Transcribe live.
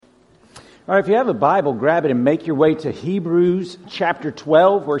All right, if you have a Bible, grab it and make your way to Hebrews chapter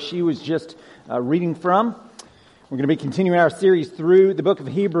 12, where she was just reading from. We're going to be continuing our series through the book of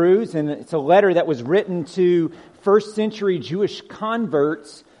Hebrews, and it's a letter that was written to first century Jewish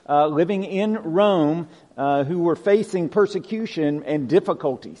converts living in Rome who were facing persecution and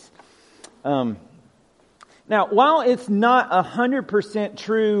difficulties. Now, while it's not 100%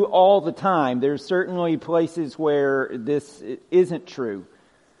 true all the time, there's certainly places where this isn't true.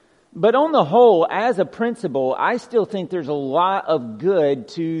 But on the whole, as a principle, I still think there's a lot of good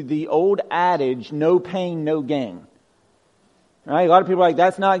to the old adage, no pain, no gain. Right? A lot of people are like,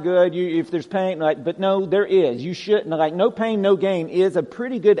 that's not good, if there's pain. But no, there is. You shouldn't. No pain, no gain is a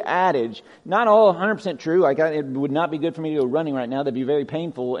pretty good adage. Not all 100% true. It would not be good for me to go running right now. That'd be very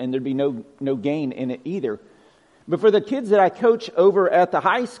painful, and there'd be no gain in it either. But for the kids that I coach over at the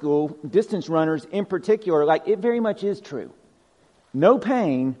high school, distance runners in particular, it very much is true. No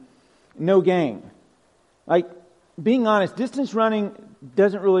pain, no gain. Being honest, distance running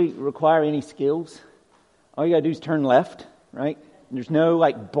doesn't really require any skills. All you gotta do is turn left, right? There's no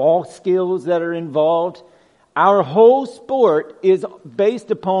ball skills that are involved. Our whole sport is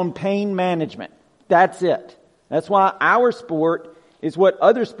based upon pain management. That's it. That's why our sport is what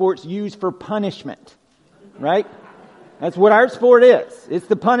other sports use for punishment, right? That's what our sport is. It's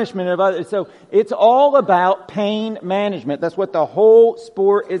the punishment of others. So it's all about pain management. That's what the whole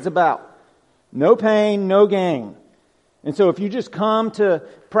sport is about. No pain, no gain. And so if you just come to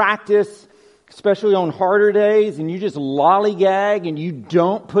practice, especially on harder days, and you just lollygag and you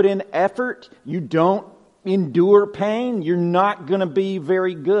don't put in effort, you don't endure pain, you're not going to be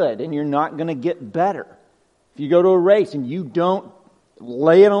very good and you're not going to get better. If you go to a race and you don't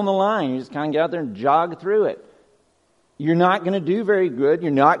lay it on the line, you just kind of get out there and jog through it, you're not going to do very good.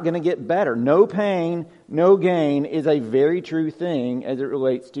 You're not going to get better. No pain, no gain is a very true thing as it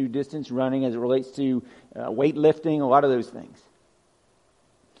relates to distance running, as it relates to weightlifting, a lot of those things.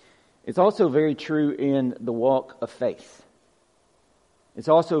 It's also very true in the walk of faith. It's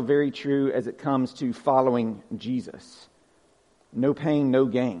also very true as it comes to following Jesus. No pain, no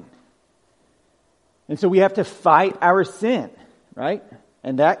gain. And so we have to fight our sin, right?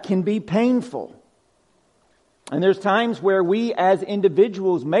 And that can be painful. And there's times where we as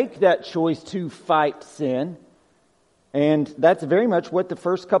individuals make that choice to fight sin. And that's very much what the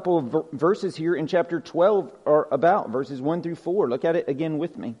first couple of verses here in chapter 12 are about, verses 1 through 4. Look at it again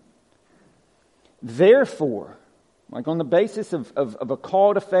with me. Therefore, on the basis of a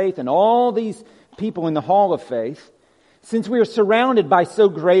call to faith and all these people in the hall of faith, since we are surrounded by so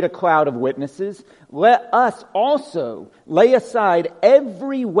great a cloud of witnesses, let us also lay aside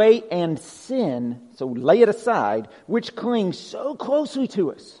every weight and sin, so lay it aside, which clings so closely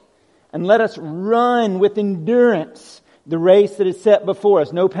to us. And let us run with endurance the race that is set before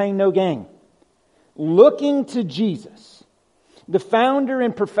us. No pain, no gain. Looking to Jesus, the founder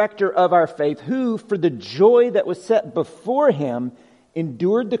and perfecter of our faith, who, for the joy that was set before him,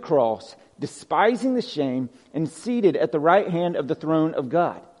 endured the cross, despising the shame, and seated at the right hand of the throne of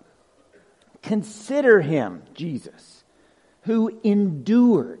God. Consider him, Jesus, who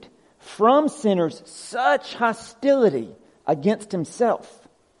endured from sinners such hostility against himself,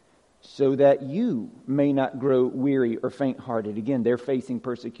 so that you may not grow weary or faint-hearted. Again, they're facing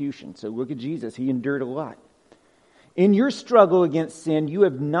persecution. So look at Jesus. He endured a lot. In your struggle against sin, you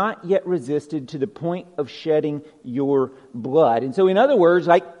have not yet resisted to the point of shedding your blood. And so in other words,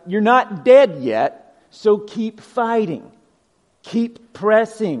 you're not dead yet, so keep fighting. Keep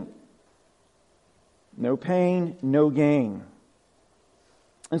pressing. No pain, no gain.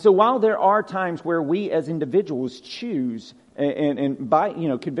 And so while there are times where we as individuals choose and by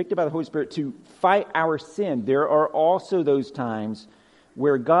convicted by the Holy Spirit to fight our sin, there are also those times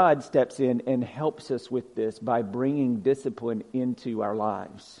where God steps in and helps us with this by bringing discipline into our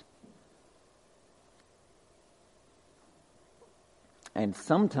lives. And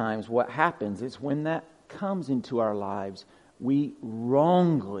sometimes what happens is when that comes into our lives, we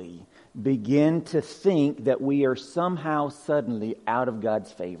wrongly begin to think that we are somehow suddenly out of God's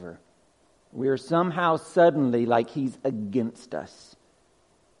favor. We are somehow suddenly like He's against us.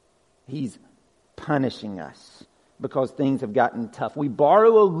 He's punishing us because things have gotten tough. We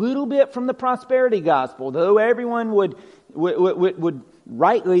borrow a little bit from the prosperity gospel, though everyone would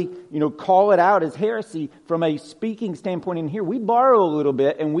rightly, call it out as heresy from a speaking standpoint in here. We borrow a little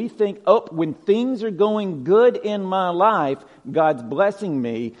bit and we think, when things are going good in my life, God's blessing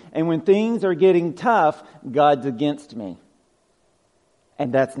me. And when things are getting tough, God's against me.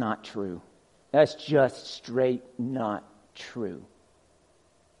 And that's not true. That's just straight not true.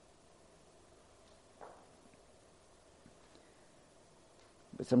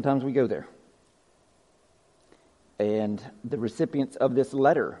 But sometimes we go there. And the recipients of this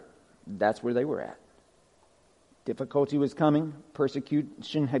letter, that's where they were at. Difficulty was coming.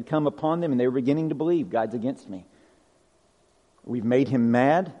 Persecution had come upon them, and they were beginning to believe God's against me. We've made him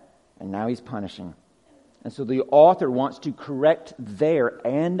mad, and now he's punishing. And so the author wants to correct their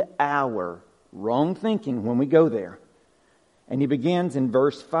and our wrong thinking when we go there. And he begins in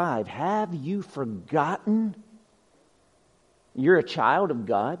verse 5. Have you forgotten you're a child of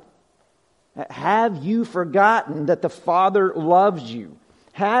God? Have you forgotten that the Father loves you?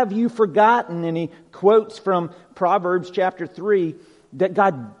 Have you forgotten, and he quotes from Proverbs chapter 3, that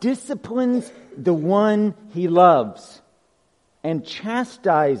God disciplines the one he loves and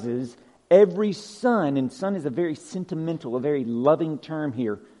chastises every son, and son is a very sentimental, a very loving term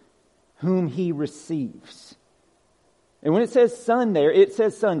here, whom he receives. And when it says son there, it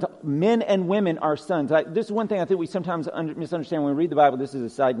says sons. Men and women are sons. This is one thing I think we sometimes misunderstand when we read the Bible. This is a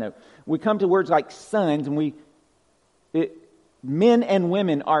side note. We come to words like sons, and men and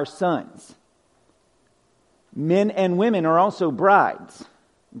women are sons. Men and women are also brides,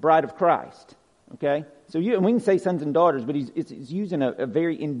 bride of Christ. Okay? So we can say sons and daughters, but he's using a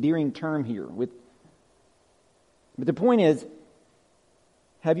very endearing term here. But the point is,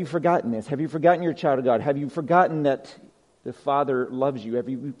 have you forgotten this? Have you forgotten you're a child of God? Have you forgotten that the Father loves you? Have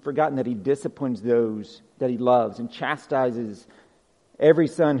you forgotten that he disciplines those that he loves and chastises every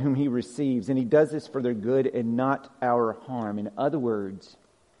son whom he receives? And he does this for their good and not our harm. In other words,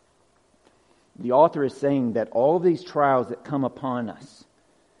 the author is saying that all of these trials that come upon us,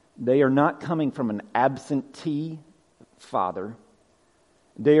 they are not coming from an absentee Father.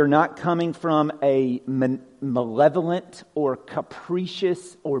 They are not coming from a malevolent or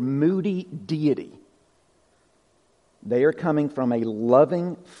capricious or moody deity. They are coming from a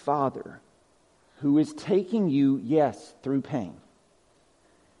loving Father who is taking you, yes, through pain,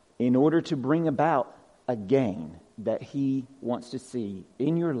 in order to bring about a gain that he wants to see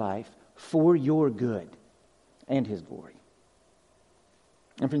in your life for your good and his glory.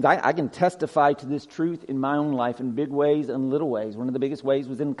 And friends, I can testify to this truth in my own life in big ways and little ways. One of the biggest ways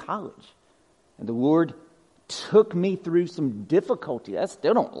was in college. And the Lord took me through some difficulty I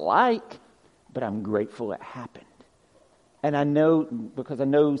still don't like, but I'm grateful it happened. And I know, because I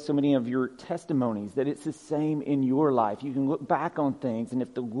know so many of your testimonies, that it's the same in your life. You can look back on things, and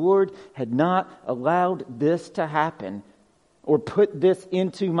if the Lord had not allowed this to happen, or put this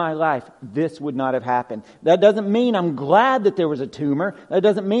into my life, this would not have happened. That doesn't mean I'm glad that there was a tumor. That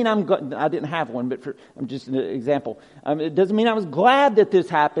doesn't mean I didn't have one, but I'm just an example. It doesn't mean I was glad that this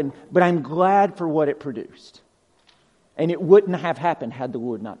happened, but I'm glad for what it produced. And it wouldn't have happened had the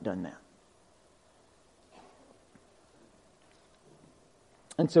Lord not done that.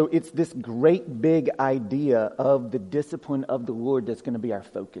 And so it's this great big idea of the discipline of the Lord that's going to be our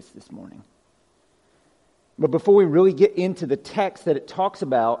focus this morning. But before we really get into the text that it talks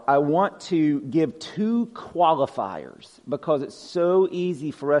about, I want to give two qualifiers, because it's so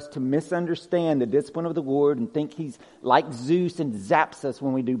easy for us to misunderstand the discipline of the Lord and think he's like Zeus and zaps us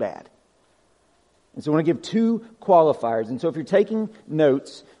when we do bad. And so I want to give two qualifiers. And so if you're taking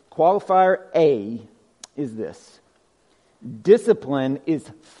notes, qualifier A is this: discipline is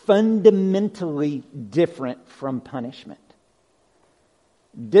fundamentally different from punishment.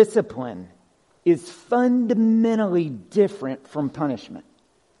 Discipline is fundamentally different from punishment.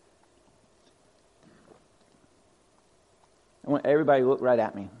 I want everybody to look right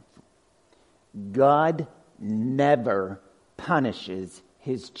at me. God never punishes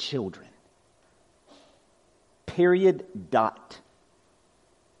his children. Period. Dot.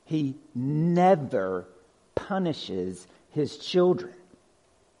 He never punishes his children.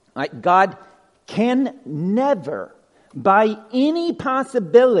 Like, God can never, by any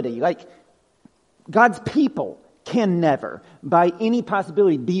possibility, God's people can never, by any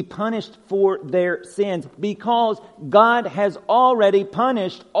possibility, be punished for their sins, because God has already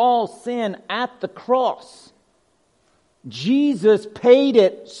punished all sin at the cross. Jesus paid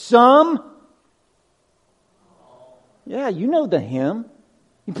it some. Yeah, you know the hymn.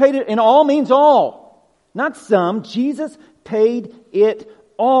 He paid it, and all means all. Not some. Jesus paid it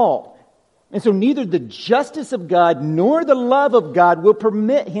all. And so neither the justice of God nor the love of God will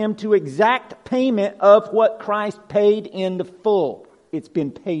permit him to exact payment of what Christ paid in the full. It's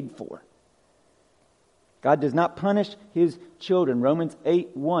been paid for. God does not punish his children. Romans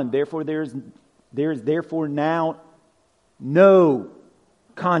 8:1. Therefore there is therefore now no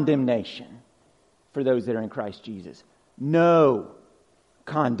condemnation for those that are in Christ Jesus. No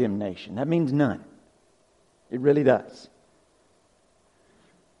condemnation. That means none. It really does.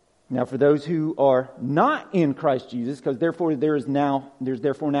 Now, for those who are not in Christ Jesus, because there's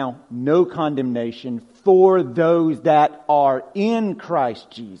therefore now no condemnation for those that are in Christ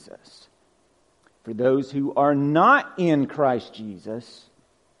Jesus. For those who are not in Christ Jesus,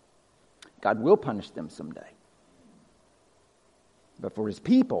 God will punish them someday. But for His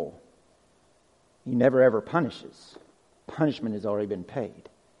people, He never ever punishes. Punishment has already been paid.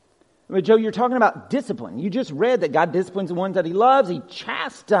 But Joe, you're talking about discipline. You just read that God disciplines the ones that He loves. He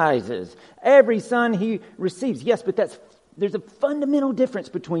chastises every son He receives. Yes, but there's a fundamental difference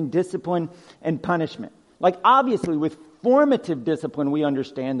between discipline and punishment. Like obviously with formative discipline, we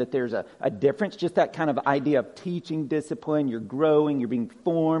understand that there's a difference. Just that kind of idea of teaching discipline. You're growing, you're being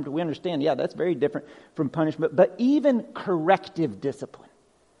formed. We understand, yeah, that's very different from punishment. But even corrective discipline,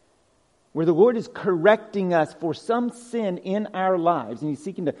 where the Lord is correcting us for some sin in our lives, and He's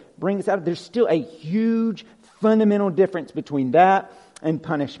seeking to bring us out, there's still a huge fundamental difference between that and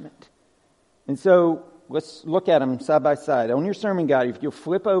punishment. And so let's look at them side by side. On your sermon guide, if you'll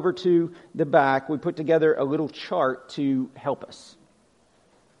flip over to the back, we put together a little chart to help us.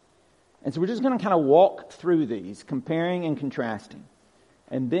 And so we're just going to kind of walk through these, comparing and contrasting.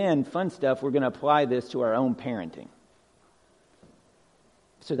 And then, fun stuff, we're going to apply this to our own parenting.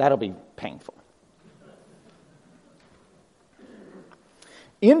 So that'll be painful.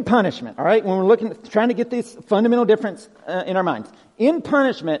 In punishment, all right, when we're trying to get this fundamental difference in our minds. In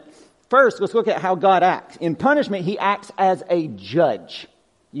punishment, first, let's look at how God acts. In punishment, He acts as a judge.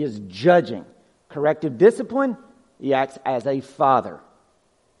 He is judging. Corrective discipline, He acts as a father.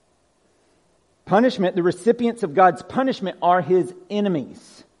 Punishment, the recipients of God's punishment are His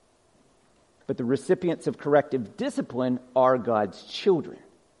enemies. But the recipients of corrective discipline are God's children.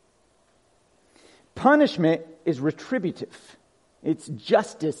 Punishment is retributive. It's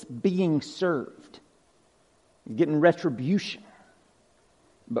justice being served. You're getting retribution.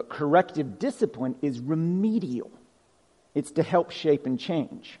 But corrective discipline is remedial. It's to help shape and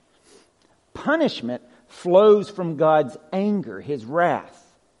change. Punishment flows from God's anger, His wrath.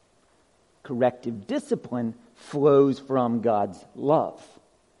 Corrective discipline flows from God's love.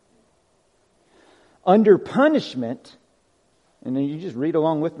 Under punishment, and then you just read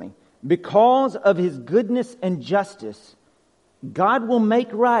along with me, because of His goodness and justice, God will make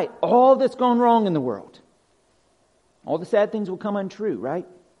right all that's gone wrong in the world. All the sad things will come untrue, right?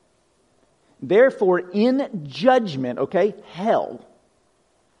 Therefore, in judgment, hell,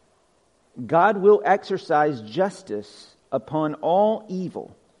 God will exercise justice upon all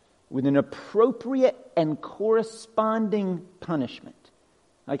evil with an appropriate and corresponding punishment.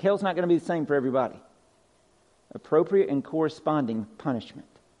 Like hell's not going to be the same for everybody. Appropriate and corresponding punishment.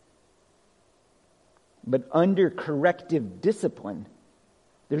 But under corrective discipline,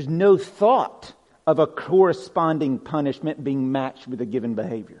 there's no thought of a corresponding punishment being matched with a given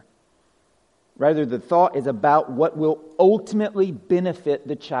behavior. Rather, the thought is about what will ultimately benefit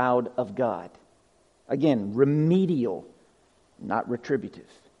the child of God. Again, remedial, not retributive.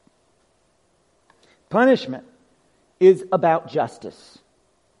 Punishment is about justice.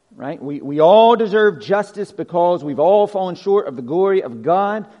 Right? We all deserve justice because we've all fallen short of the glory of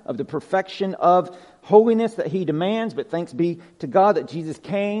God, of the perfection of holiness that He demands. But thanks be to God that Jesus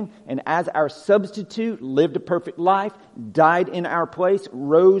came and as our substitute lived a perfect life, died in our place,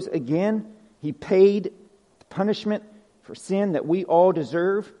 rose again. He paid the punishment for sin that we all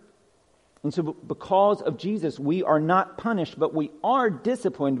deserve. And so because of Jesus, we are not punished, but we are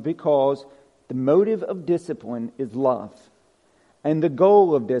disciplined because the motive of discipline is love. And the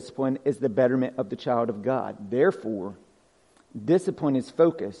goal of discipline is the betterment of the child of God. Therefore, discipline is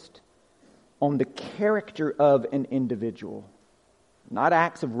focused on the character of an individual, not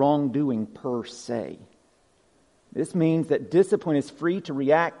acts of wrongdoing per se. This means that discipline is free to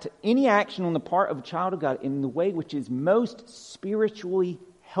react to any action on the part of a child of God in the way which is most spiritually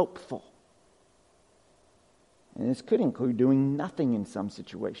helpful. And this could include doing nothing in some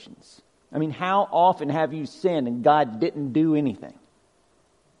situations. I mean, how often have you sinned and God didn't do anything?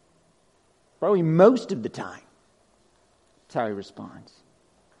 Probably most of the time. That's how He responds.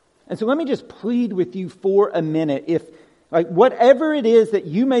 And so let me just plead with you for a minute. If, whatever it is that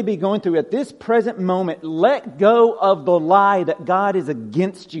you may be going through at this present moment, let go of the lie that God is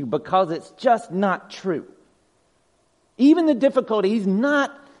against you because it's just not true. Even the difficulty, He's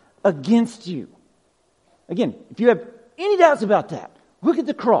not against you. Again, if you have any doubts about that, look at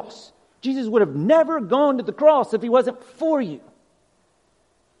the cross. Jesus would have never gone to the cross if He wasn't for you.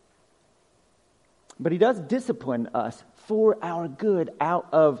 But He does discipline us for our good out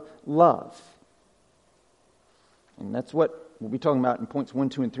of love. And that's what we'll be talking about in points 1,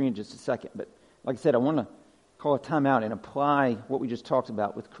 2, and 3 in just a second. But like I said, I want to call a time out and apply what we just talked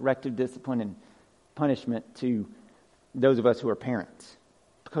about with corrective discipline and punishment to those of us who are parents.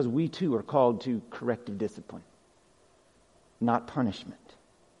 Because we too are called to corrective discipline, not punishment.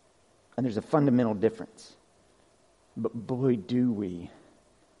 And there's a fundamental difference. But boy, do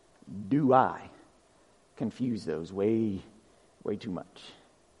I confuse those way too much.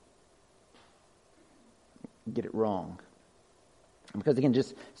 Get it wrong. Because again,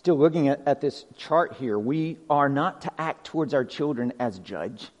 just still looking at this chart here, we are not to act towards our children as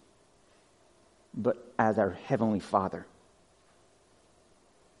judge, but as our Heavenly Father.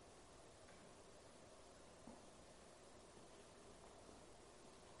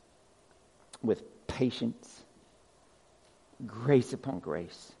 With patience, grace upon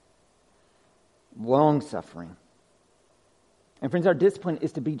grace, long-suffering. And friends, our discipline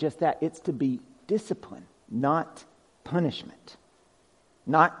is to be just that. It's to be discipline, not punishment.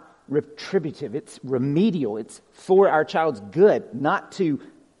 Not retributive. It's remedial. It's for our child's good, not to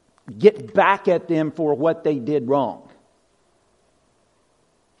get back at them for what they did wrong.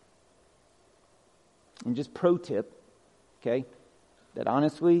 And just pro tip, okay, that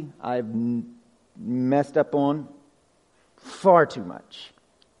honestly I've messed up on far too much.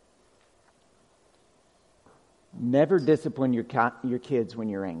 Never discipline your kids when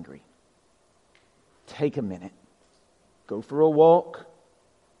you're angry. Take a minute. Go for a walk.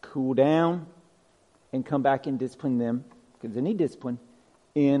 Cool down. And come back and discipline them. Because they need discipline.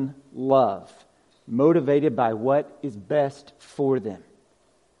 In love. Motivated by what is best for them.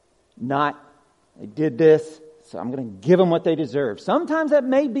 Not, they did this, so I'm going to give them what they deserve. Sometimes that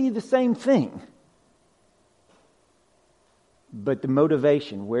may be the same thing. But the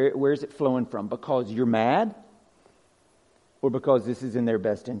motivation, where is it flowing from? Because you're mad? Or because this is in their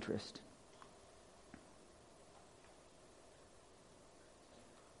best interest?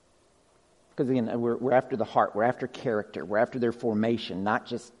 Because again, we're after the heart, we're after character, we're after their formation, not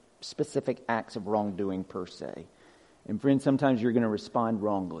just specific acts of wrongdoing per se. And friends, sometimes you're going to respond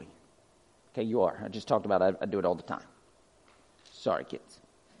wrongly. Okay, you are. I just talked about it. I do it all the time. Sorry, kids.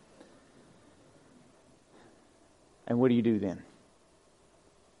 And what do you do then?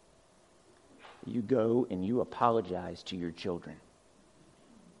 You go and you apologize to your children.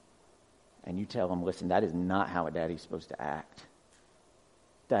 And you tell them, listen, that is not how a daddy's supposed to act.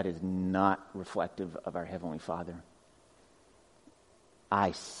 That is not reflective of our Heavenly Father.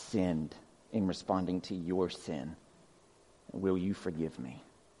 I sinned in responding to your sin. Will you forgive me?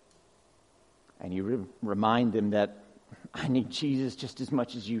 And you remind them that I need Jesus just as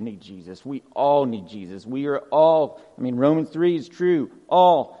much as you need Jesus. We all need Jesus. We are all, Romans 3 is true.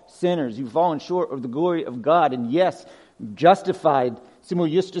 All sinners who've fallen short of the glory of God. And yes, justified, simul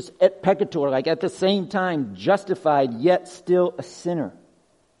justus et peccator, like at the same time, justified, yet still a sinner.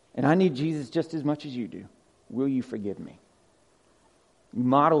 And I need Jesus just as much as you do. Will you forgive me? You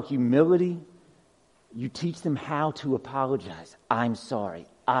model humility. You teach them how to apologize. I'm sorry.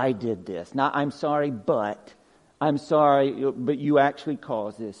 I did this. Not I'm sorry, but you actually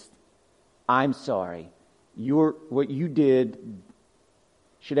caused this. I'm sorry. What you did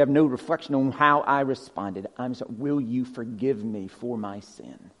should have no reflection on how I responded. I'm sorry. Will you forgive me for my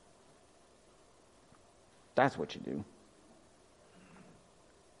sin? That's what you do.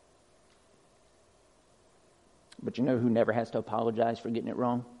 But you know who never has to apologize for getting it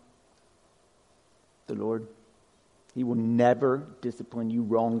wrong? The Lord. He will never discipline you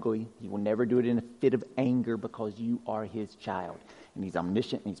wrongly. He will never do it in a fit of anger because you are His child. And He's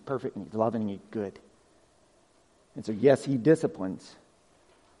omniscient, and He's perfect, and He's loving, and He's good. And so yes, He disciplines,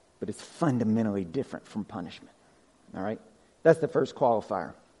 but it's fundamentally different from punishment. All right? That's the first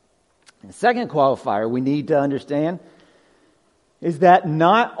qualifier. And the second qualifier we need to understand is that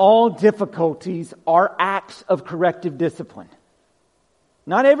not all difficulties are acts of corrective discipline.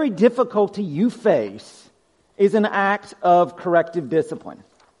 Not every difficulty you face is an act of corrective discipline.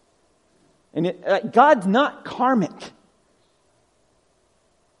 And God's not karmic.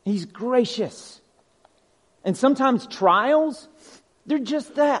 He's gracious. And sometimes trials, they're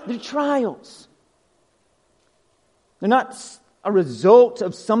just that. They're trials. They're not a result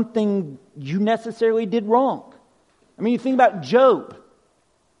of something you necessarily did wrong. You think about Job.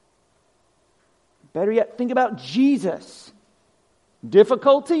 Better yet, think about Jesus.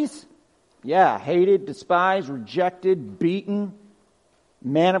 Difficulties? Yeah, hated, despised, rejected, beaten,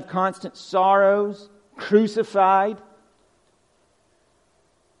 man of constant sorrows, crucified.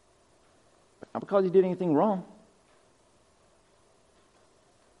 Not because he did anything wrong.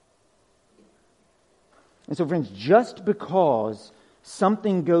 And so, friends, just because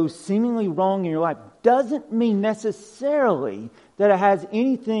something goes seemingly wrong in your life doesn't mean necessarily that it has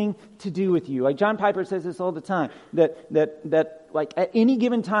anything to do with you. Like John Piper says this all the time, that like at any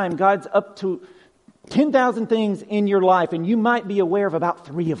given time, God's up to 10,000 things in your life, and you might be aware of about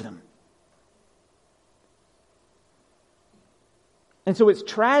 3 of them. And so it's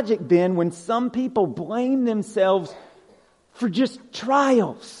tragic then when some people blame themselves for just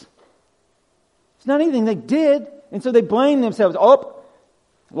trials. It's not anything they did, and so they blame themselves. Oh,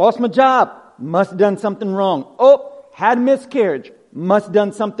 lost my job. Must have done something wrong. Oh, had a miscarriage. Must have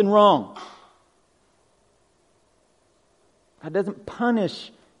done something wrong. God doesn't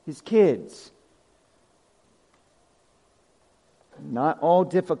punish His kids. Not all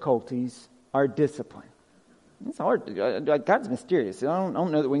difficulties are discipline. It's hard. God's mysterious. I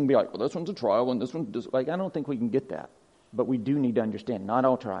don't know that we can be like, well, this one's a trial and this one's like. I don't think we can get that. But we do need to understand not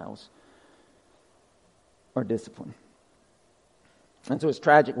all trials are discipline. And so it's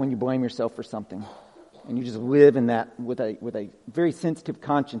tragic when you blame yourself for something, and you just live in that with a very sensitive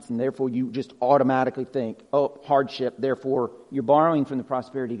conscience, and therefore you just automatically think, oh, hardship. Therefore, you're borrowing from the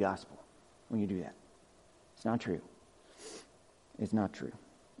prosperity gospel when you do that. It's not true. It's not true.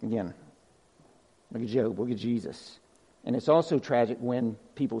 Again, look at Job, look at Jesus. And it's also tragic when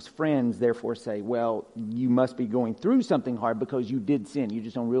people's friends therefore say, well, you must be going through something hard because you did sin. You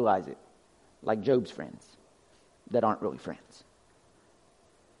just don't realize it. Like Job's friends that aren't really friends.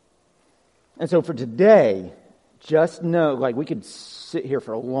 And so for today, just know, like we could sit here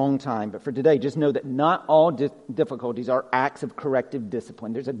for a long time, but for today, just know that not all difficulties are acts of corrective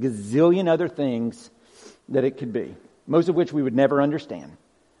discipline. There's a gazillion other things that it could be, most of which we would never understand.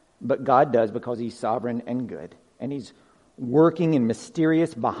 But God does because He's sovereign and good. And He's working in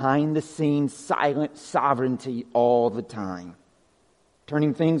mysterious, behind-the-scenes, silent sovereignty all the time.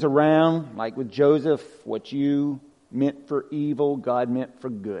 Turning things around, like with Joseph, what you meant for evil, God meant for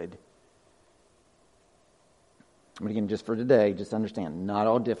good. But again, just for today, just understand, not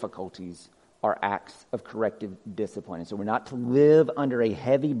all difficulties are acts of corrective discipline. And so we're not to live under a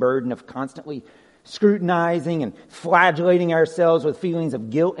heavy burden of constantly scrutinizing and flagellating ourselves with feelings of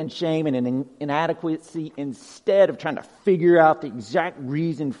guilt and shame and an inadequacy. Instead of trying to figure out the exact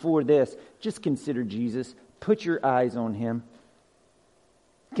reason for this, just consider Jesus. Put your eyes on Him.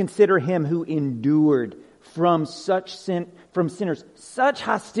 Consider Him who endured from sinners such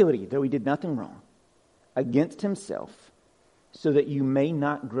hostility, though He did nothing wrong, against Himself, so that you may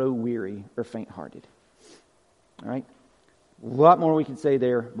not grow weary or faint-hearted. All right? A lot more we could say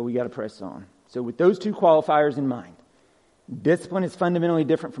there, but we got to press on. So with those 2 qualifiers in mind, discipline is fundamentally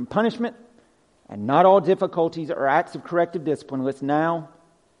different from punishment, and not all difficulties are acts of corrective discipline. Let's now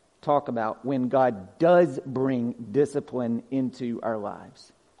talk about when God does bring discipline into our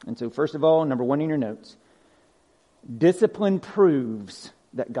lives. And so first of all, number 1 in your notes, discipline proves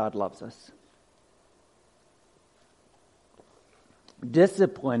that God loves us.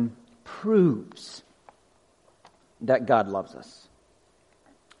 Discipline proves that God loves us.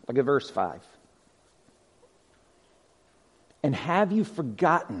 Look at verse 5. And have you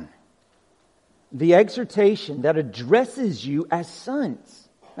forgotten the exhortation that addresses you as sons?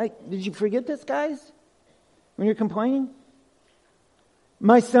 Like, did you forget this, guys? When you're complaining?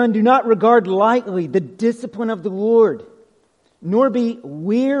 My son, do not regard lightly the discipline of the Lord, nor be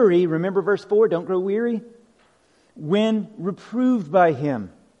weary. Remember verse 4, don't grow weary when reproved by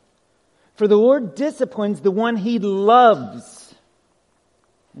Him. For the Lord disciplines the one He loves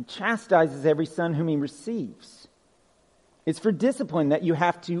and chastises every son whom He receives. It's for discipline that you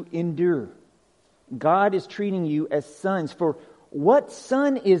have to endure. God is treating you as sons. For what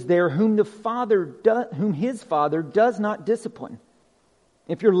son is there whom his father does not discipline?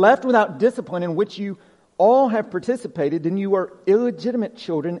 If you're left without discipline in which you all have participated, then you are illegitimate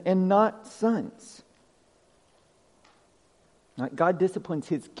children and not sons. God disciplines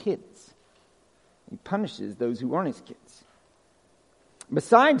His kids. He punishes those who aren't His kids.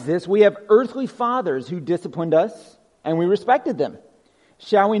 Besides this, we have earthly fathers who disciplined us, and we respected them.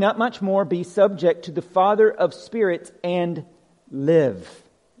 Shall we not much more be subject to the Father of spirits and live?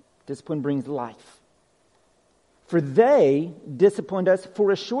 Discipline brings life. For they disciplined us for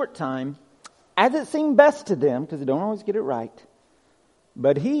a short time, as it seemed best to them, because they don't always get it right.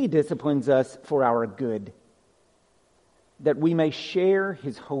 But He disciplines us for our good, that we may share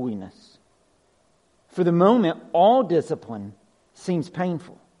His holiness. For the moment, all discipline seems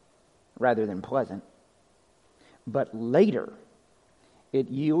painful rather than pleasant. But later, it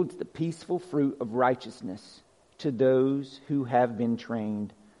yields the peaceful fruit of righteousness to those who have been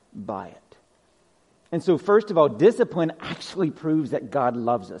trained by it. And so, first of all, discipline actually proves that God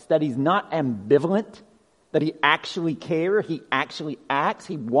loves us, that He's not ambivalent that He actually cares, He actually acts,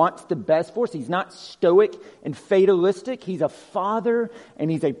 He wants the best for us. He's not stoic and fatalistic. He's a Father,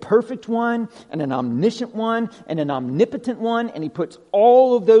 and He's a perfect one, and an omniscient one, and an omnipotent one, and He puts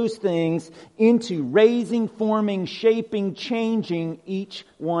all of those things into raising, forming, shaping, changing each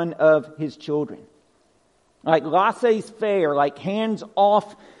one of His children. Like laissez-faire, like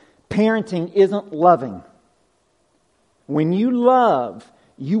hands-off parenting isn't loving. When you love,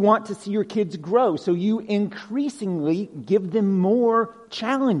 you want to see your kids grow, so you increasingly give them more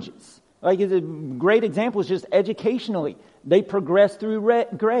challenges. Like a great example is just educationally. They progress through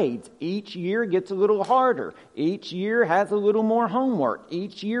grades. Each year gets a little harder. Each year has a little more homework.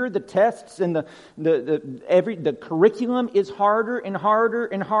 Each year the tests and the curriculum is harder and harder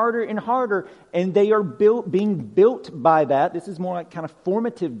and harder and harder. And they are being built by that. This is more like kind of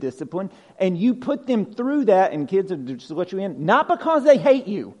formative discipline. And you put them through that, and kids are just to let you in, not because they hate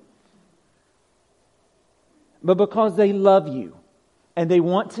you, but because they love you. And they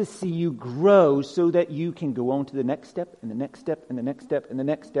want to see you grow so that you can go on to the next step and the next step and the next step and the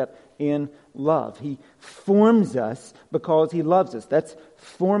next step in love. He forms us because He loves us. That's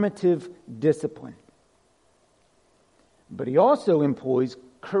formative discipline. But He also employs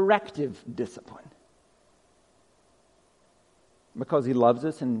corrective discipline. Because He loves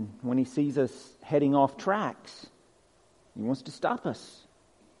us, and when He sees us heading off tracks, He wants to stop us.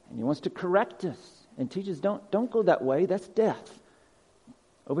 And He wants to correct us and teach us, don't go that way, that's death.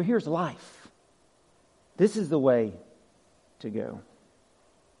 Over here's life. This is the way to go.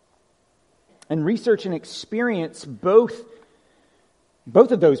 And research and experience, both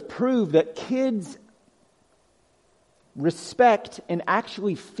of those prove that kids respect and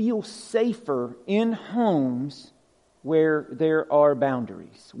actually feel safer in homes where there are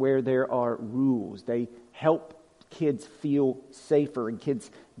boundaries, where there are rules. They help kids feel safer, and kids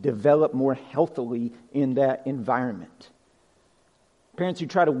develop more healthily in that environment. Parents who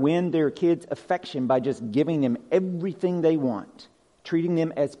try to win their kids' affection by just giving them everything they want, treating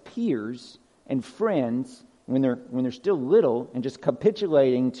them as peers and friends when they're still little, and just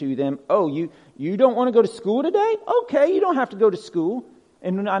capitulating to them, oh, you don't want to go to school today? Okay, you don't have to go to school.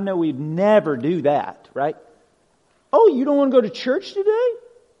 And I know we'd never do that, right? Oh, you don't want to go to church today?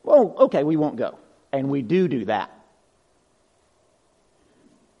 Well, okay, we won't go. And we do that.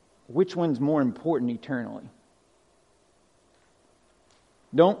 Which one's more important eternally?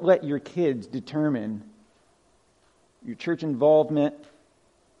 Don't let your kids determine your church involvement.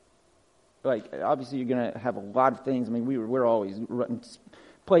 Like, obviously you're going to have a lot of things. I mean, we're always running,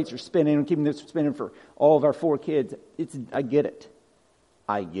 plates are spinning and keeping this spinning for all of our 4 kids. I get it.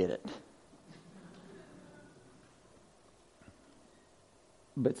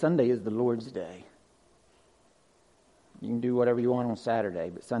 But Sunday is the Lord's day. You can do whatever you want on Saturday,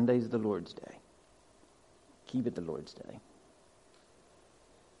 but Sunday is the Lord's day. Keep it the Lord's day.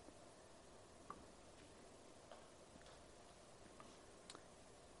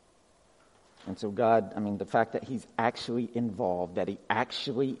 And so God, the fact that He's actually involved, that He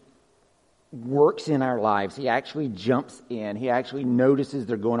actually works in our lives, He actually jumps in, He actually notices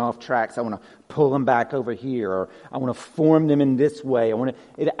they're going off tracks. I want to pull them back over here, or I want to form them in this way.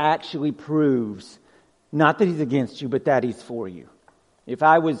 It actually proves not that He's against you, but that He's for you. If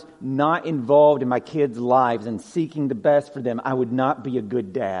I was not involved in my kids' lives and seeking the best for them, I would not be a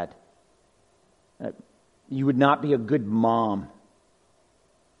good dad. You would not be a good mom.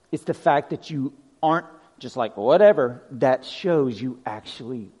 It's the fact that you aren't just like, whatever, that shows you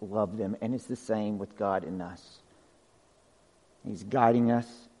actually love them. And it's the same with God in us. He's guiding us.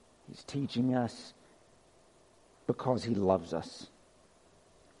 He's teaching us because He loves us.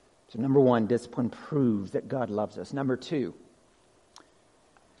 So number 1, discipline proves that God loves us. Number 2,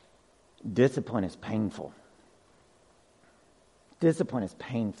 discipline is painful. Discipline is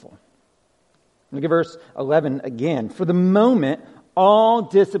painful. Look at verse 11 again. For the moment, all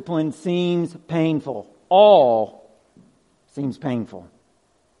discipline seems painful. All seems painful.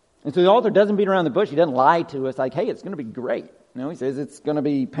 And so the author doesn't beat around the bush. He doesn't lie to us like, hey, it's going to be great. No, he says it's going to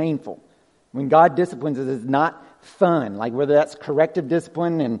be painful. When God disciplines us, it's not fun. Like whether that's corrective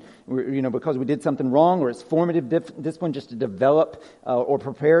discipline and, because we did something wrong, or it's formative discipline just to develop or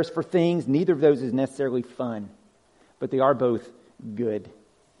prepare us for things. Neither of those is necessarily fun. But they are both good.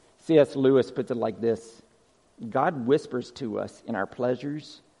 C.S. Lewis puts it like this. God whispers to us in our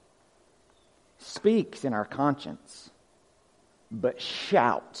pleasures, speaks in our conscience, but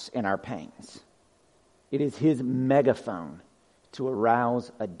shouts in our pains. It is His megaphone to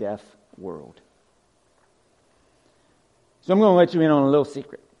arouse a deaf world. So I'm going to let you in on a little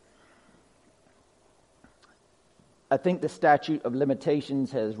secret. I think the statute of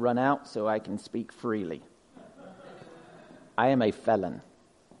limitations has run out, so I can speak freely. I am a felon.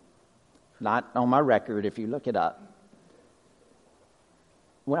 Not on my record if you look it up.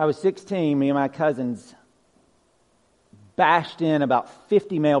 When I was 16, me and my cousins bashed in about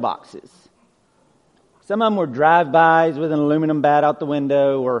 50 mailboxes. Some of them were drive-bys with an aluminum bat out the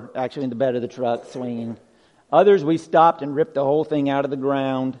window or actually in the bed of the truck swinging. Others we stopped and ripped the whole thing out of the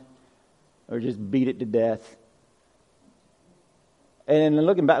ground or just beat it to death. And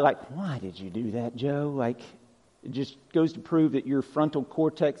looking back, like, why did you do that, Joe? Like, it just goes to prove that your frontal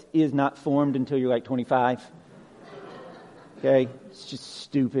cortex is not formed until you're like 25. Okay? It's just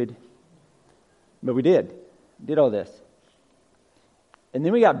stupid. But we did all this. And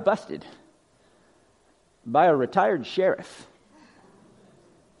then we got busted by a retired sheriff.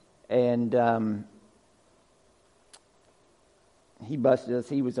 And he busted us.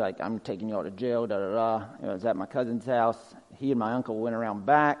 He was like, I'm taking y'all to jail, da-da-da. It was at my cousin's house. He and my uncle went around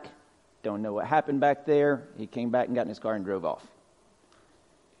back. Don't know what happened back there. He came back and got in his car and drove off.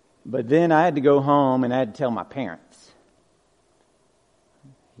 But then I had to go home and I had to tell my parents.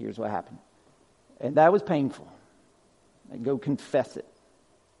 Here's what happened. And that was painful. I'd go confess it.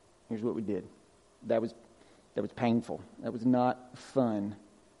 Here's what we did. That was painful. That was not fun.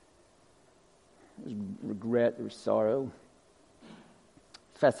 There was regret. There was sorrow.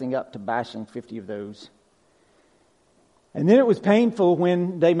 Fessing up to bashing 50 of those. And then it was painful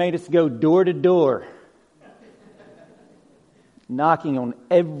when they made us go door to door, knocking on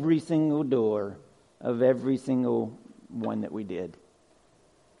every single door of every single one that we did.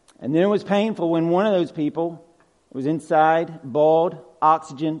 And then it was painful when one of those people was inside, bald,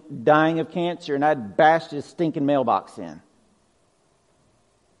 oxygen, dying of cancer, and I'd bashed his stinking mailbox in.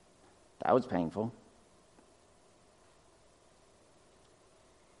 That was painful.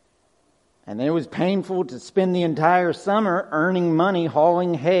 And then it was painful to spend the entire summer earning money,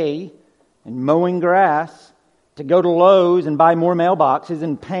 hauling hay and mowing grass, to go to Lowe's and buy more mailboxes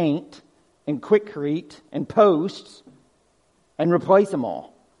and paint and Quikrete and posts and replace them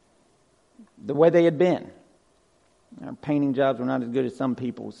all the way they had been. Our painting jobs were not as good as some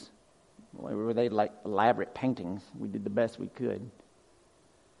people's. Were they like elaborate paintings? We did the best we could.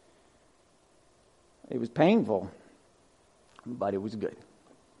 It was painful, but it was good.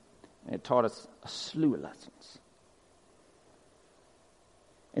 And it taught us a slew of lessons.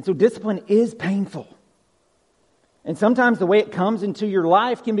 And so discipline is painful. And sometimes the way it comes into your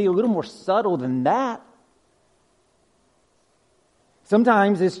life can be a little more subtle than that.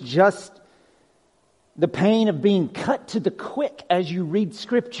 Sometimes it's just the pain of being cut to the quick as you read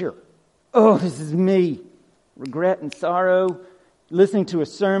Scripture. Oh, this is me. Regret and sorrow. Listening to a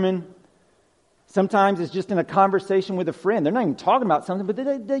sermon. Sometimes it's just in a conversation with a friend. They're not even talking about something,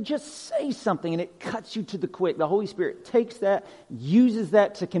 but they just say something and it cuts you to the quick. The Holy Spirit takes that, uses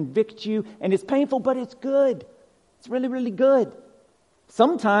that to convict you, and it's painful, but it's good. It's really, really good.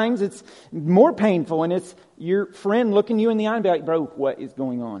 Sometimes it's more painful and it's your friend looking you in the eye and be like, bro, what is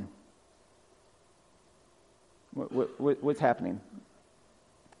going on? What's happening?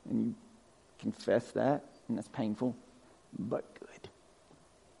 And you confess that, and that's painful, but good.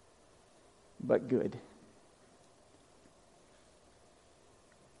 But good.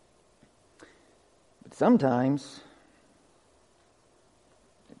 But sometimes,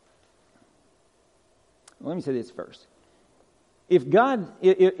 let me say this first.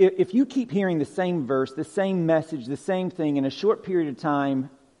 If you keep hearing the same verse, the same message, the same thing in a short period of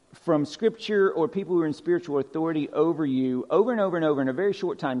time from Scripture or people who are in spiritual authority over you, over and over and over in a very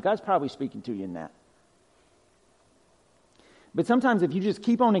short time, God's probably speaking to you in that. But sometimes if you just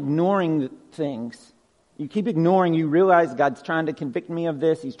keep on ignoring things, you keep ignoring, you realize God's trying to convict me of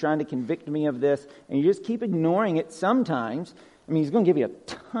this, He's trying to convict me of this, and you just keep ignoring it sometimes. I mean, He's going to give you a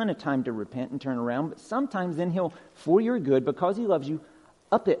ton of time to repent and turn around, but sometimes then He'll, for your good, because He loves you,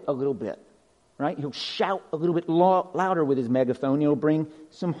 up it a little bit, right? He'll shout a little bit louder with His megaphone. He'll bring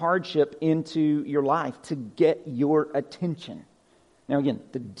some hardship into your life to get your attention. Now again,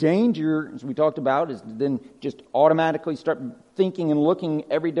 the danger, as we talked about, is to then just automatically start thinking and looking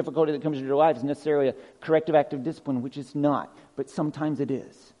every difficulty that comes into your life is necessarily a corrective act of discipline, which it's not. But sometimes it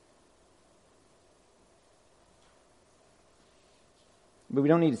is. But we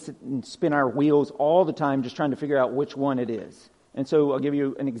don't need to sit and spin our wheels all the time just trying to figure out which one it is. And so I'll give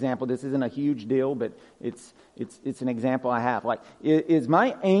you an example. This isn't a huge deal, but it's an example I have. Like, is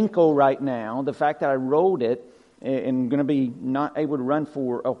my ankle right now, the fact that I rolled it, and going to be not able to run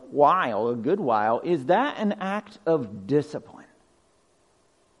for a while, a good while, is that an act of discipline?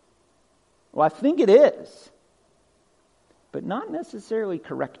 Well, I think it is, but not necessarily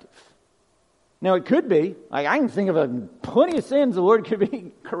corrective. Now, it could be. Like, I can think of plenty of sins the Lord could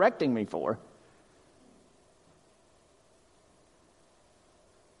be correcting me for.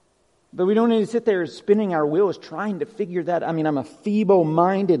 But we don't need to sit there spinning our wheels trying to figure that. I mean, I'm a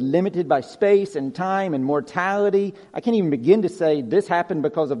feeble-minded, limited by space and time and mortality. I can't even begin to say this happened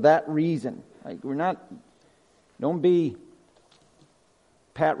because of that reason. Like, don't be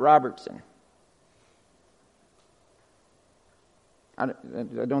Pat Robertson. I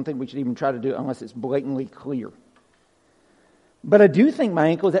don't think we should even try to do it unless it's blatantly clear. But I do think my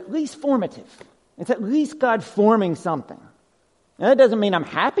ankle is at least formative. It's at least God forming something. Now, that doesn't mean I'm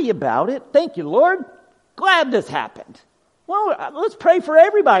happy about it. Thank you, Lord. Glad this happened. Well, let's pray for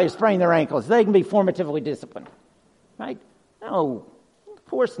everybody who's spraining their ankles. They can be formatively disciplined. Right? No, of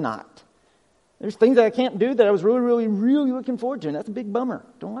course not. There's things that I can't do that I was really, really, really looking forward to, and that's a big bummer.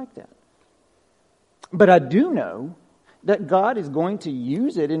 Don't like that. But I do know that God is going to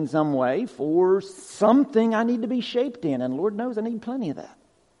use it in some way for something I need to be shaped in, and Lord knows I need plenty of that.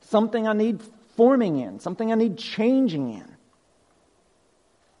 Something I need forming in, something I need changing in.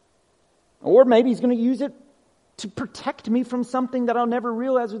 Or maybe He's going to use it to protect me from something that I'll never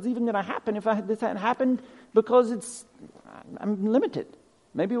realize was even going to happen if this hadn't happened, because I'm limited.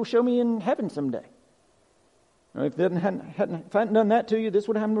 Maybe He'll show me in heaven someday. If I hadn't done that to you, this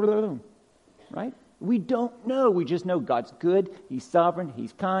would have happened. Right? We don't know. We just know God's good. He's sovereign.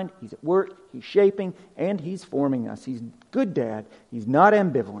 He's kind. He's at work. He's shaping. And He's forming us. He's a good dad. He's not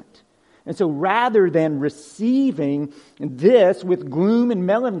ambivalent. And so rather than receiving this with gloom and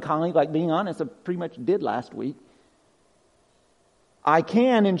melancholy, like being honest, I pretty much did last week, I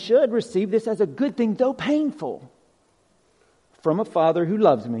can and should receive this as a good thing, though painful, from a Father who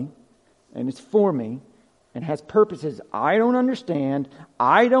loves me and is for me and has purposes I don't understand,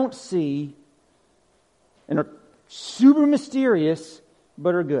 I don't see, and are super mysterious,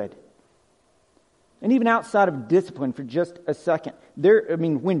 but are good. And even outside of discipline for just a second,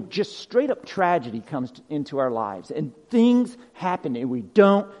 when just straight up tragedy comes into our lives and things happen and we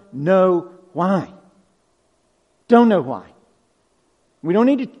don't know why. Don't know why. We don't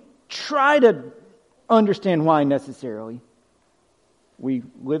need to try to understand why necessarily. We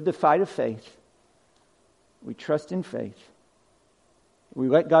live the fight of faith. We trust in faith. We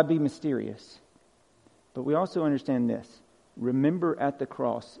let God be mysterious. But we also understand this. Remember at the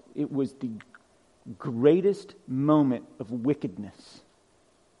cross, it was the greatest moment of wickedness.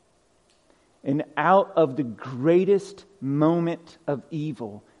 And out of the greatest moment of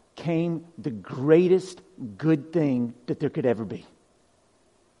evil came the greatest good thing that there could ever be.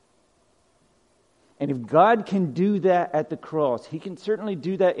 And if God can do that at the cross, He can certainly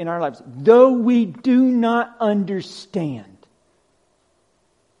do that in our lives, though we do not understand.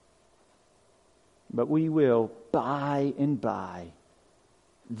 But we will by and by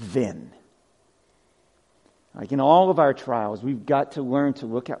then. Like in all of our trials, we've got to learn to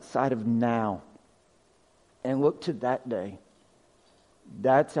look outside of now and look to that day.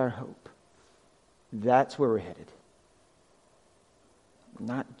 That's our hope. That's where we're headed.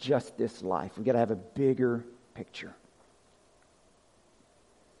 Not just this life. We've got to have a bigger picture.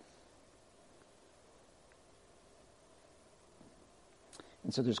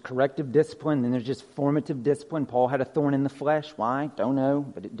 And so there's corrective discipline, and there's just formative discipline. Paul had a thorn in the flesh. Why? Don't know,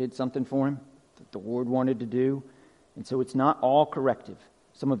 but it did something for him that the Lord wanted to do. And so it's not all corrective.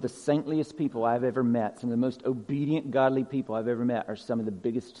 Some of the saintliest people I've ever met, some of the most obedient, godly people I've ever met, are some of the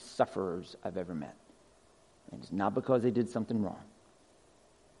biggest sufferers I've ever met. And it's not because they did something wrong.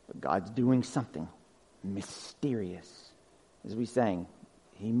 But God's doing something mysterious. As we sang,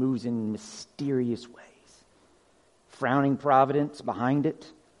 He moves in mysterious ways. Frowning providence behind it,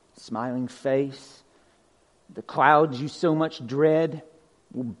 smiling face. The clouds you so much dread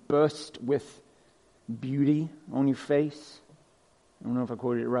will burst with beauty on your face. I don't know if I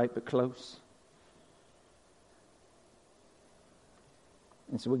quoted it right, but close.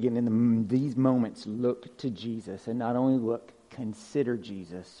 And so again, in these moments, look to Jesus. And not only look, consider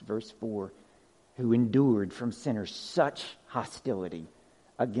Jesus. Verse 4, who endured from sinners such hostility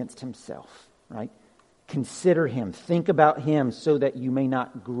against Himself. Right? Consider Him. Think about Him so that you may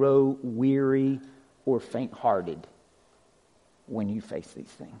not grow weary or faint-hearted when you face these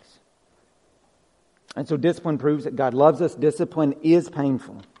things. And so discipline proves that God loves us. Discipline is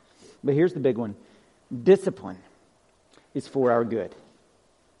painful. But here's the big one. Discipline is for our good.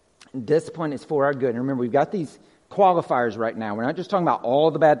 Discipline is for our good. And remember, we've got these qualifiers right now. We're not just talking about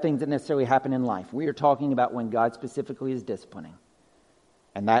all the bad things that necessarily happen in life. We are talking about when God specifically is disciplining.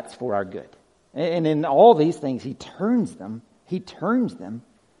 And that's for our good. And in all these things, He turns them. He turns them.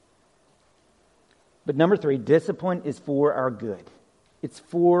 But number 3, discipline is for our good. It's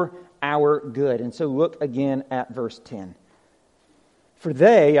for our good. And so look again at verse 10. For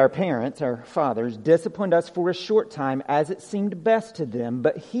they, our parents, our fathers, disciplined us for a short time as it seemed best to them,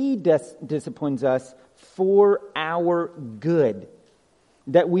 but He disciplines us for our good,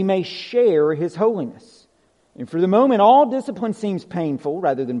 that we may share His holiness. And for the moment, all discipline seems painful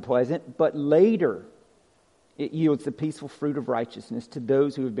rather than pleasant, but later it yields the peaceful fruit of righteousness to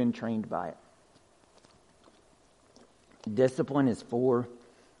those who have been trained by it. Discipline is for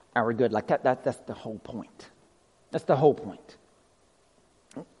our good. Like that's the whole point. That's the whole point.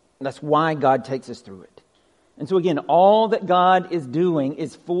 That's why God takes us through it. And so again, all that God is doing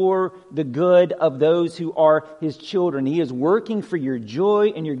is for the good of those who are His children. He is working for your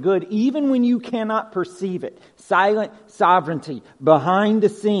joy and your good, even when you cannot perceive it. Silent sovereignty, behind the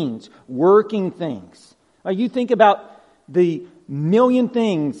scenes, working things. You think about the million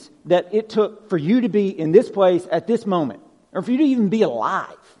things that it took for you to be in this place at this moment, or for you to even be alive.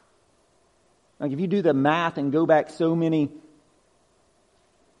 Like if you do the math and go back so many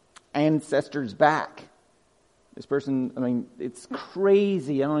ancestors back, this person, it's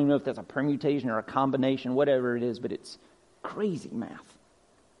crazy. I don't even know if that's a permutation or a combination, whatever it is, but it's crazy math.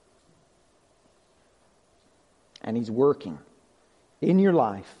 And He's working in your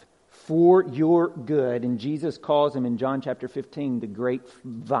life for your good. And Jesus calls Him in John chapter 15 the great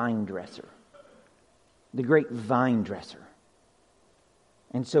vine dresser. The great vine dresser.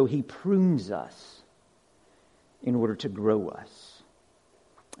 And so He prunes us in order to grow us.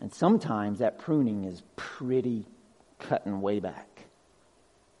 And sometimes that pruning is pretty cutting way back.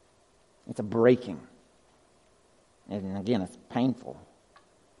 It's a breaking. And again, it's painful.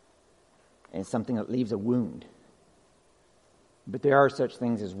 And it's something that leaves a wound. But there are such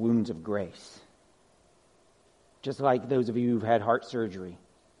things as wounds of grace. Just like those of you who've had heart surgery.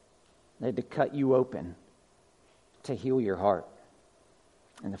 They had to cut you open to heal your heart.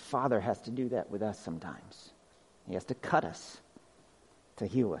 And the Father has to do that with us sometimes. He has to cut us to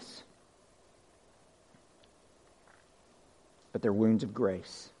heal us. But they're wounds of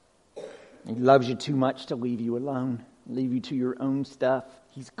grace. He loves you too much to leave you alone, leave you to your own stuff.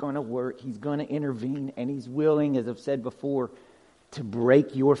 He's going to work. He's going to intervene. And He's willing, as I've said before, to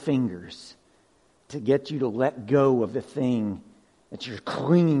break your fingers, to get you to let go of the thing that you're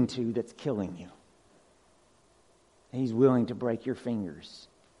clinging to that's killing you. He's willing to break your fingers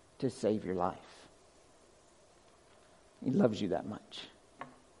to save your life. He loves you that much.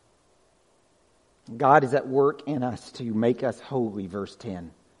 God is at work in us to make us holy, verse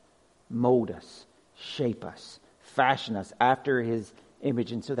 10. Mold us, shape us, fashion us after His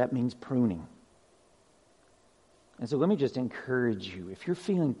image. And so that means pruning. And so let me just encourage you, if you're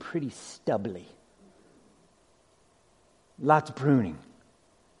feeling pretty stubbly, lots of pruning,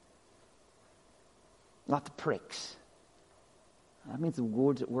 lots of pricks, that means the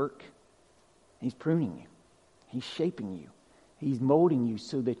Lord's at work. He's pruning you. He's shaping you. He's molding you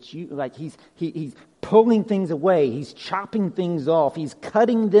so that you, he's pulling things away. He's chopping things off. He's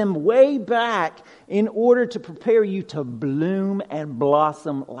cutting them way back in order to prepare you to bloom and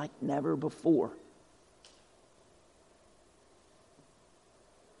blossom like never before.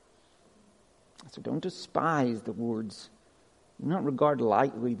 So don't despise the Lord's. Do not regard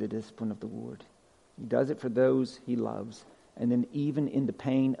lightly the discipline of the Lord. He does it for those He loves. And then even in the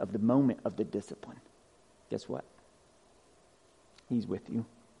pain of the moment of the discipline, guess what? He's with you.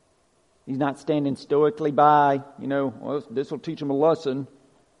 He's not standing stoically by, well, this will teach them a lesson.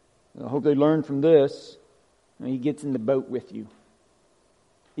 I hope they learn from this. And He gets in the boat with you,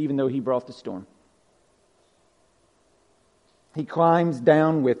 even though He brought the storm. He climbs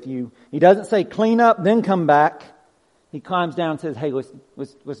down with you. He doesn't say, clean up, then come back. He climbs down and says, hey,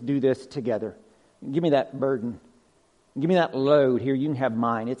 let's do this together. Give me that burden. Give me that load here. You can have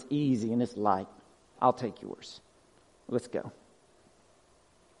mine. It's easy and it's light. I'll take yours. Let's go.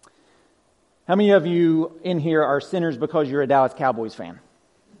 How many of you in here are sinners because you're a Dallas Cowboys fan?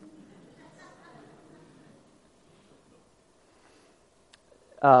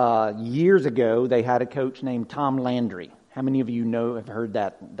 Years ago, they had a coach named Tom Landry. How many of you have heard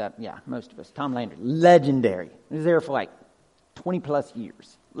that? Yeah, most of us. Tom Landry. Legendary. He was there for like 20 plus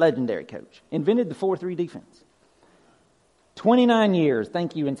years. Legendary coach. Invented the 4-3 defense. 29 years.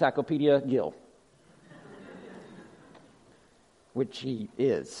 Thank you, Encyclopedia Gill. Which he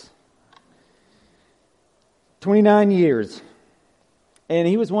is. 29 years. And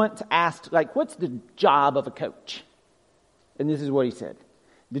he was once asked, what's the job of a coach? And this is what he said.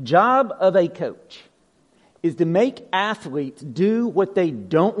 The job of a coach is to make athletes do what they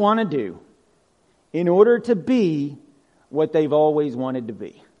don't want to do in order to be what they've always wanted to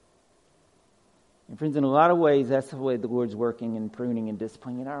be. And friends, in a lot of ways, that's the way the Lord's working and pruning and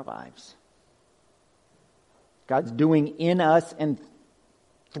disciplining in our lives. God's doing in us and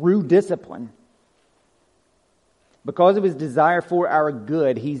through discipline. Because of his desire for our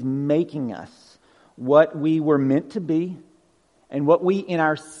good, he's making us what we were meant to be and what we, in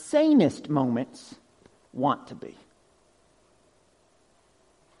our sanest moments, want to be.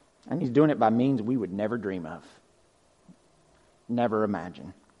 And he's doing it by means we would never dream of, never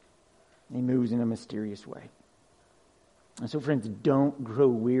imagine. He moves in a mysterious way. And so, friends, don't grow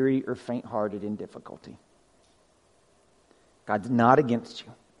weary or faint-hearted in difficulty. God's not against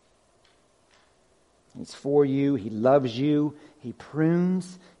you. He's for you. He loves you. He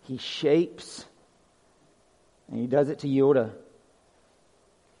prunes. He shapes. And he does it to yield a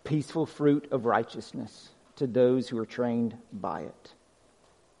peaceful fruit of righteousness to those who are trained by it.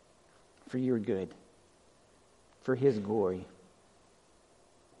 For your good. For his glory.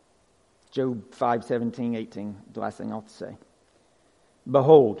 Job 5:17-18, the last thing I'll say.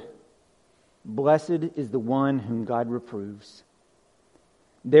 Behold, blessed is the one whom God reproves.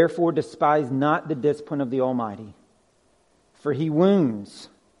 Therefore despise not the discipline of the Almighty, for he wounds,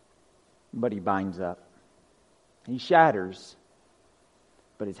 but he binds up. He shatters,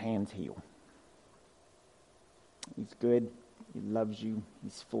 but his hands heal. He's good. He loves you.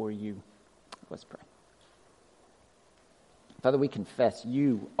 He's for you. Let's pray. Father, we confess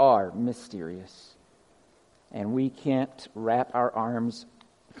you are mysterious, and we can't wrap our arms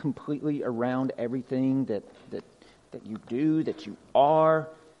completely around everything that you do, that you are,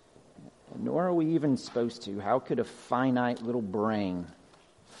 nor are we even supposed to. How could a finite little brain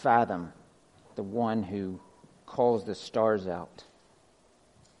fathom the one who calls the stars out?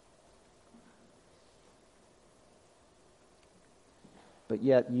 But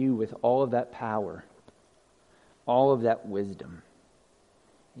yet you, with all of that power, all of that wisdom,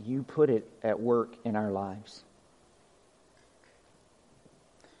 you put it at work in our lives.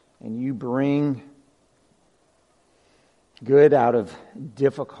 And you bring good out of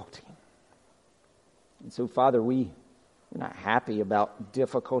difficulty. And so, Father, we're not happy about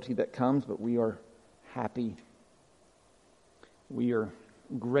difficulty that comes, but we are happy. We are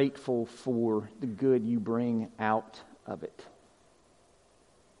grateful for the good you bring out of it.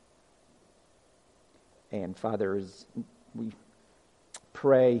 And Father, as we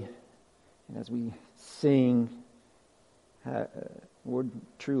pray and as we sing, Lord,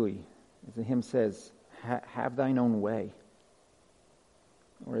 truly, as the hymn says, have thine own way.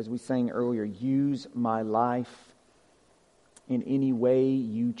 Or as we sang earlier, use my life in any way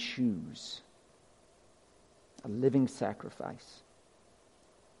you choose. A living sacrifice.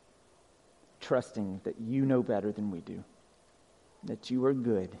 Trusting that you know better than we do. That you are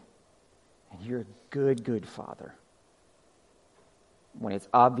good. And you're a good, good Father. When it's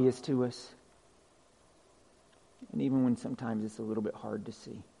obvious to us, and even when sometimes it's a little bit hard to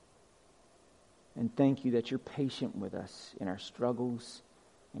see. And thank you that you're patient with us in our struggles,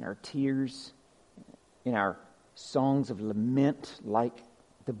 in our tears, in our songs of lament, like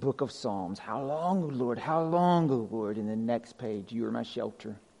the book of Psalms. How long, O Lord? How long, O Lord? In the next page, you are my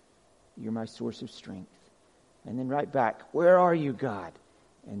shelter. You're my source of strength. And then right back, where are you, God?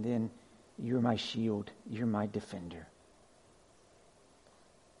 And then, you're my shield. You're my defender.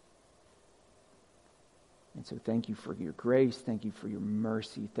 And so thank you for your grace. Thank you for your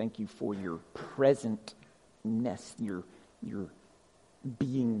mercy. Thank you for your presentness, your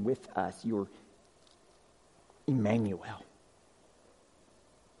being with us, your Emmanuel.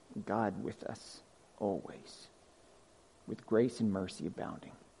 God with us always, with grace and mercy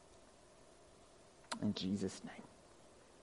abounding. In Jesus' name.